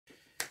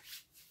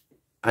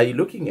Are you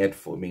looking at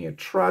forming a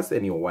trust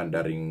and you're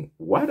wondering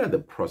what are the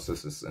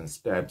processes and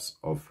steps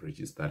of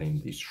registering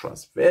this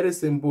trust? Very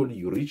simple.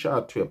 You reach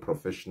out to a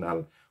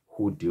professional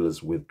who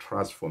deals with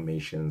trust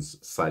formations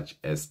such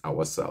as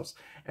ourselves.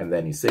 And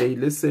then you say,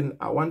 listen,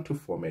 I want to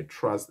form a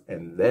trust.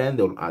 And then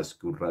they'll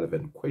ask you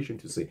relevant question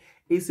to say,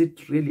 is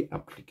it really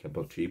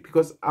applicable to you?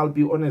 Because I'll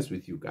be honest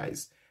with you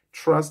guys,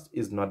 trust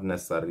is not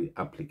necessarily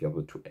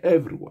applicable to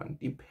everyone.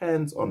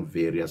 Depends on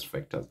various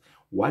factors.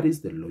 What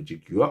is the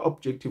logic? Your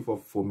objective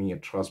of forming a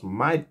trust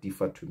might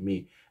differ to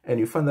me. And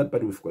you find that,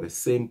 but we've got the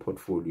same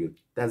portfolio.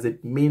 Does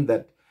it mean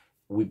that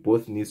we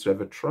both need to have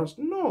a trust?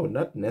 No,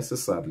 not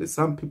necessarily.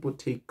 Some people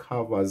take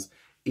covers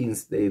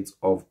instead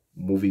of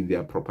moving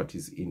their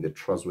properties in the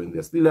trust when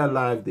they're still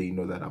alive. They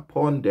know that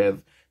upon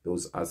death,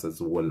 those assets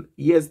will,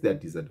 yes, there are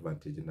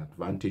disadvantages and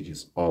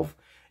advantages of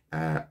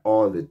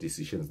all the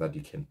decisions that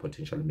you can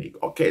potentially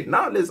make. Okay,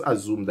 now let's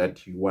assume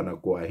that you want to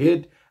go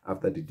ahead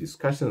after the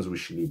discussions with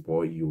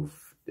Shilibo.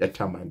 You've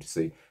determined to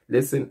say,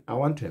 listen, I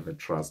want to have a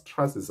trust.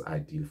 Trust is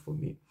ideal for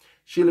me.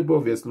 Shilibo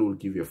obviously will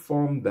give you a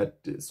form that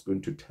is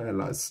going to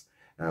tell us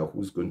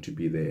who's going to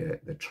be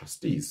the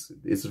trustees.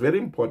 It's very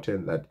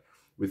important that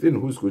within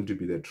who's going to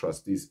be the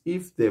trustees,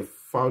 if the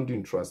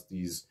founding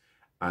trustees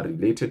are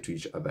related to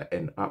each other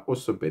and are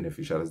also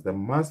beneficiaries, the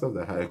Master of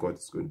the High Court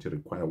is going to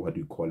require what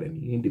you call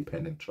an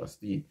independent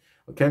trustee.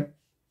 Okay,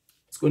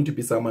 it's going to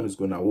be someone who's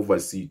going to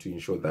oversee to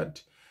ensure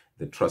that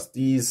the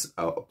trustees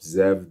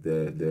observe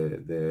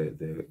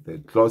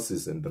the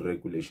clauses and the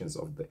regulations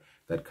of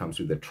that comes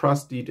with the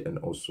trust deed and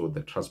also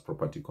the Trust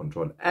Property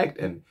Control Act,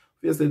 and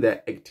obviously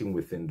they're acting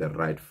within the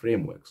right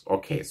frameworks.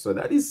 Okay, so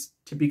that is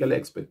typical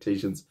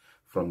expectations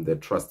from the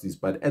trustees,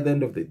 but at the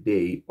end of the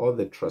day, all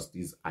the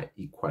trustees are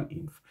equal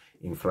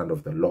in front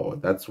of the law.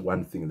 That's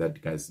one thing that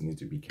you guys need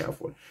to be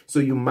careful. So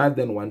you might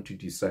then want to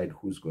decide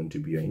who's going to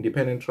be your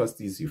independent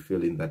trustees. You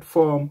fill in that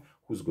form.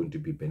 Who's going to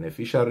be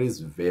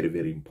beneficiaries? Very,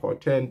 very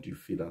important. You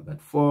fill out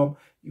that form.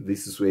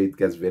 This is where it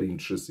gets very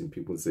interesting.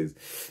 People say,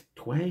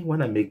 do I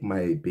want to make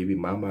my baby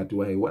mama?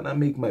 Do I want to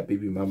make my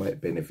baby mama a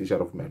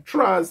beneficiary of my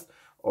trust?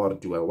 Or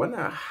do I want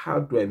to,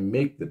 how do I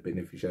make the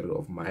beneficiary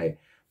of my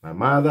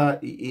mother?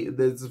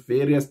 There's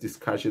various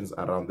discussions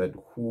around that,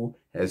 who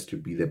has to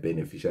be the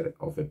beneficiary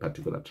of a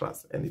particular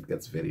trust, and it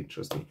gets very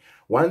interesting.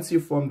 Once you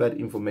form that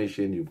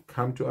information, you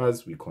come to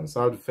us, we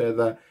consult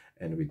further,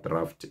 and we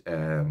draft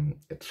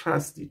a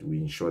trust deed. We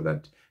ensure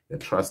that the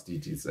trust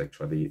deed is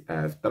actually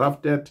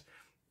drafted.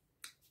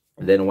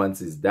 And then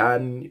once it's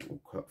done,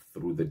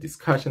 through the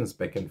discussions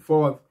back and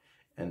forth,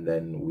 and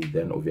then we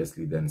then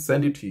obviously then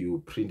send it to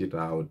you, print it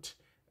out,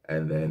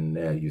 and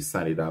then you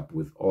sign it up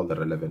with all the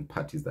relevant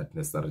parties that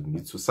necessarily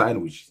need to sign,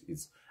 which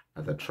is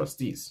other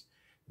trustees.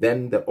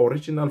 Then the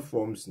original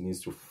forms needs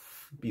to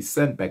be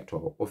sent back to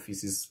our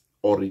offices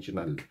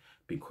original,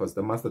 because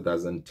the master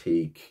doesn't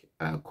take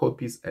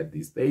copies at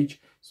this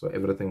stage. So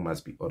everything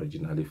must be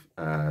originally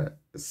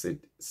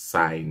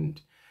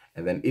signed.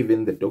 And then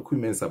even the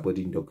documents,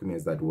 supporting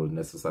documents that will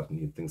necessarily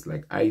need things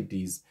like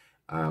IDs,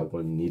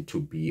 will need to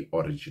be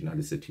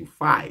originally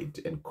certified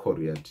and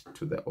couriered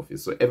to the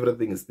office. So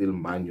everything is still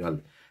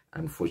manual,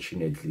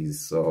 unfortunately.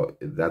 So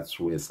that's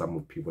where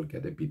some people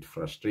get a bit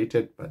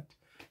frustrated. But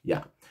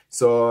yeah.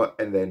 So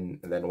and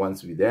then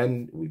once we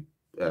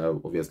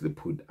obviously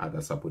put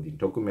other supporting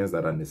documents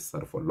that are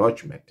necessary for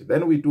lodgement.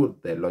 Then we do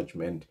the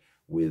lodgement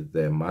with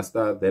the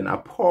master. Then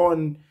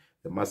upon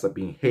the master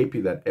being happy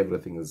that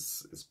everything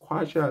is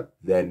kosher,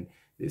 then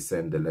they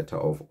send the letter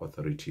of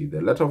authority. The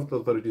letter of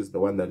authority is the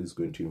one that is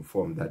going to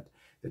inform that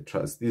the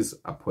trustees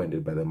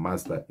appointed by the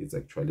master is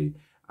actually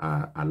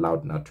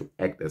allowed now to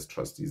act as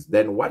trustees.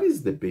 Then what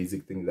is the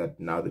basic thing that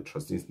now the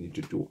trustees need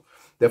to do?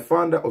 The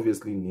founder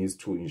obviously needs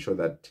to ensure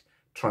that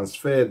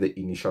transfer the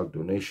initial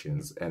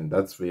donations, and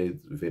that's very,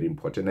 very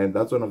important. And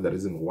that's one of the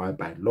reasons why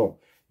by law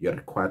you're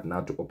required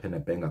now to open a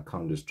bank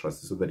account as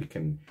trustee, so that you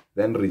can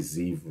then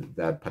receive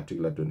that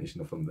particular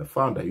donation from the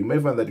founder. You may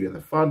find that you're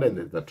the founder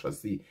and the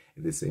trustee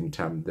at the same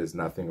time. There's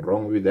nothing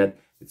wrong with that.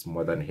 It's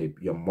more than happy.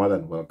 You're more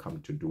than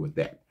welcome to do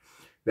that.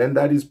 Then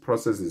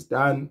process is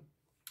done.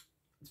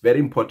 It's very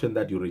important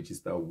that you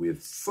register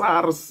with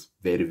SARS.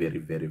 Very, very,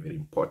 very, very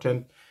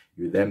important.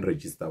 You then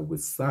register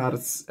with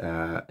SARS.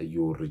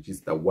 You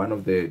register, one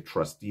of the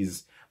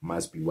trustees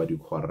must be what you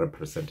call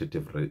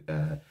representative,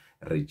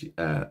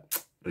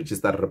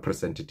 registered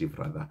representative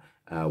rather,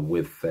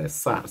 with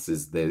SARS.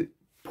 Is the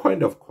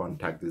point of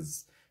contact,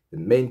 is the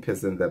main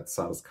person that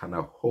SARS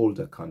cannot hold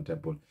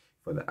accountable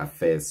for the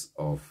affairs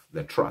of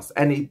the trust.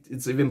 And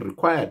it's even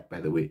required,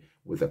 by the way,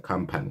 with a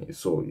company.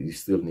 So it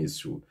still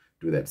needs to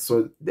do that.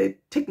 So they're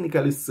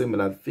technically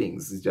similar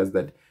things. It's just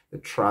that the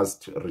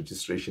trust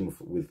registration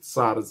with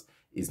SARS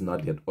is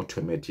not yet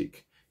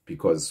automatic,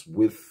 because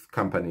with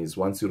companies,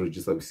 once you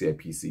register with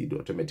CIPC, it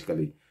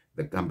automatically,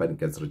 the company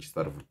gets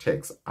registered for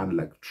tax,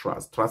 unlike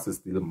trust. Trust is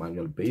still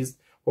manual based.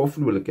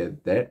 Hopefully we'll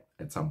get there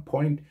at some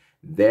point,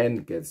 then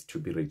gets to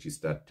be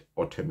registered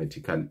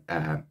automatically,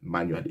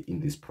 manually in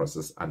this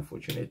process,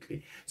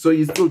 unfortunately. So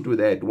you still do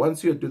that.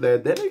 Once you do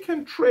that, then you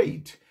can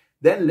trade.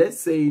 Then let's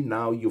say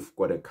now you've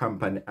got a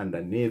company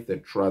underneath the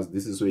trust.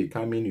 This is where you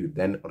come in, you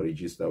then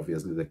register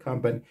obviously the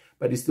company,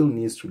 but it still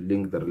needs to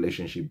link the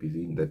relationship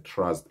between the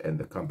trust and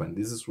the company.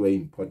 This is where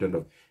important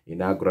of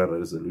inaugural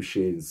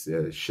resolutions,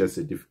 share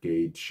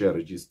certificate, share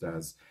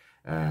registers,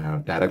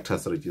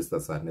 directors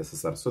registers are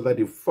necessary so that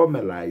you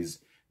formalize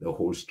the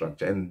whole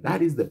structure. And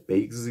that is the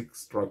basic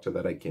structure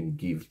that I can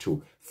give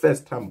to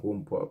first-time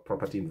home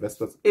property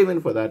investors, even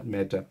for that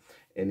matter,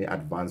 any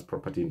advanced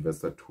property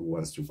investor who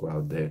wants to go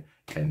out there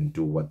and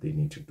do what they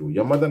need to do.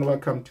 You're more than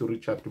welcome to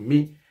reach out to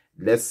me.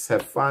 Let's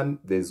have fun.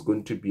 There's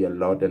going to be a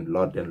lot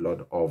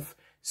of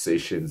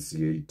sessions.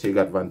 You take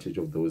advantage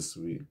of those.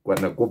 We're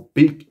gonna go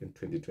big in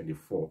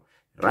 2024,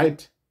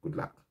 right? Good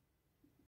luck.